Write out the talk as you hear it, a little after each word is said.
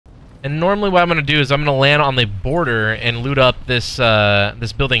And normally what I'm going to do is I'm going to land on the border and loot up this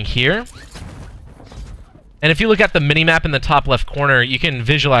this building here. And if you look at the minimap in the top left corner, you can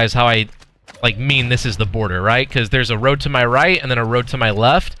visualize how I mean this is the border, right? Because there's a road to my right and then a road to my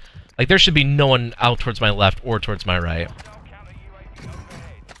left. Like, there should be no one out towards my left or towards my right.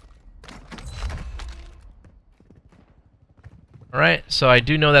 Alright, so I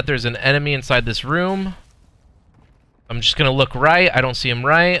do know that there's an enemy inside this room. I'm just gonna look right. I don't see him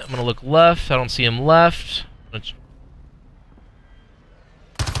right. I'm gonna look left. I don't see him left.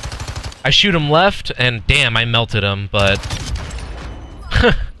 I shoot him left, and damn, I melted him, but...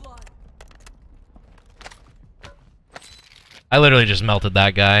 I literally just melted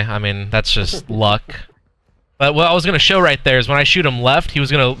that guy. I mean, that's just luck. But what I was gonna show right there is when I shoot him left, he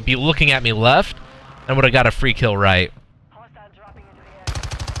was gonna be looking at me left, and would have got a free kill right.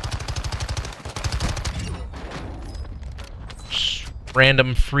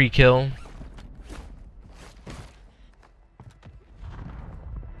 Random free kill.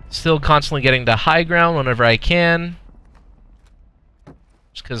 Still constantly getting to high ground whenever I can.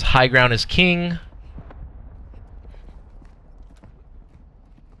 Just because high ground is king.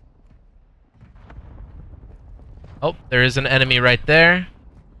 Oh, there is an enemy right there.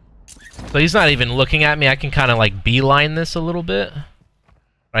 So he's not even looking at me. I can kind of like beeline this a little bit.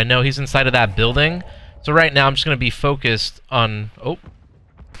 I know he's inside of that building. So right now I'm just going to be focused on... Oh.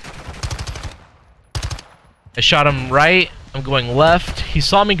 I shot him right. I'm going left. He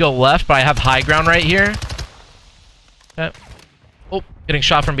saw me go left, but I have high ground right here. Okay. Oh, getting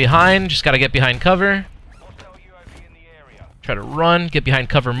shot from behind. Just got to get behind cover. Try to run, get behind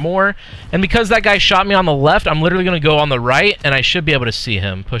cover more. And because that guy shot me on the left, I'm literally going to go on the right, and I should be able to see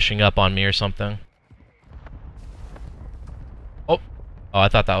him pushing up on me or something. Oh, I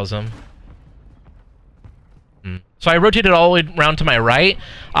thought that was him. So I rotated all the way around to my right.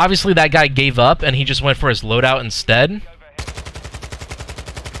 Obviously, that guy gave up, and he just went for his loadout instead.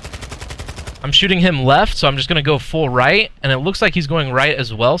 I'm shooting him left, so I'm just going to go full right. And it looks like he's going right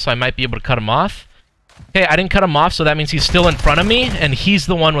as well, so I might be able to cut him off. Okay, I didn't cut him off, so that means he's still in front of me, and he's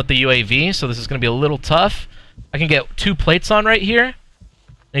the one with the UAV, so this is going to be a little tough. I can get 2 plates on right here, and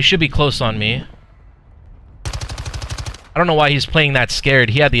he should be close on me. I don't know why he's playing that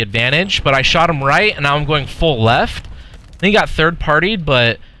scared. He had the advantage, but I shot him right, and now I'm going full left. Then he got third-partied,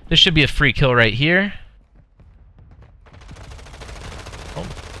 but this should be a free kill right here. Oh.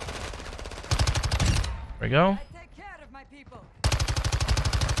 There we go.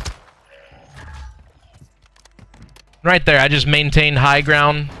 Right there, I just maintained high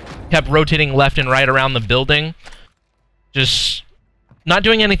ground, kept rotating left and right around the building. Just not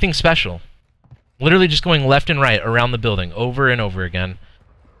doing anything special. Literally just going left and right around the building over and over again.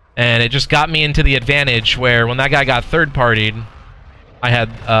 And it just got me into the advantage where when that guy got third-partied, I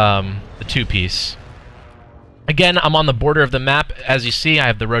had the 2-piece. Again, I'm on the border of the map. As you see, I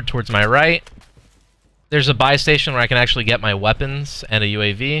have the road towards my right. There's a buy station where I can actually get my weapons and a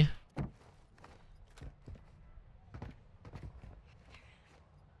UAV.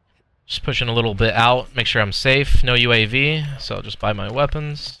 Just pushing a little bit out, make sure I'm safe. No UAV, so I'll just buy my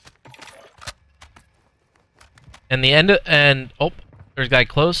weapons. And the end, oh, there's a guy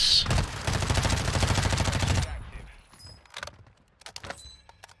close.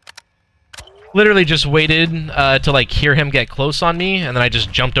 Literally just waited to like hear him get close on me, and then I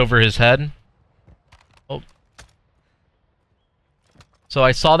just jumped over his head. Oh. So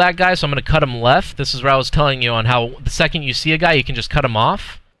I saw that guy, so I'm gonna cut him left. This is where I was telling you on how the second you see a guy, you can just cut him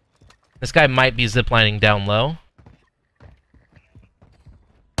off. This guy might be ziplining down low.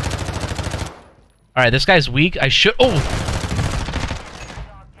 Alright, this guy's weak. I should... Oh!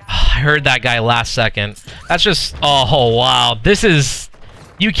 I heard that guy last second. That's just... Oh, wow. This is...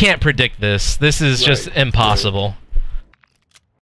 You can't predict this. This is just impossible.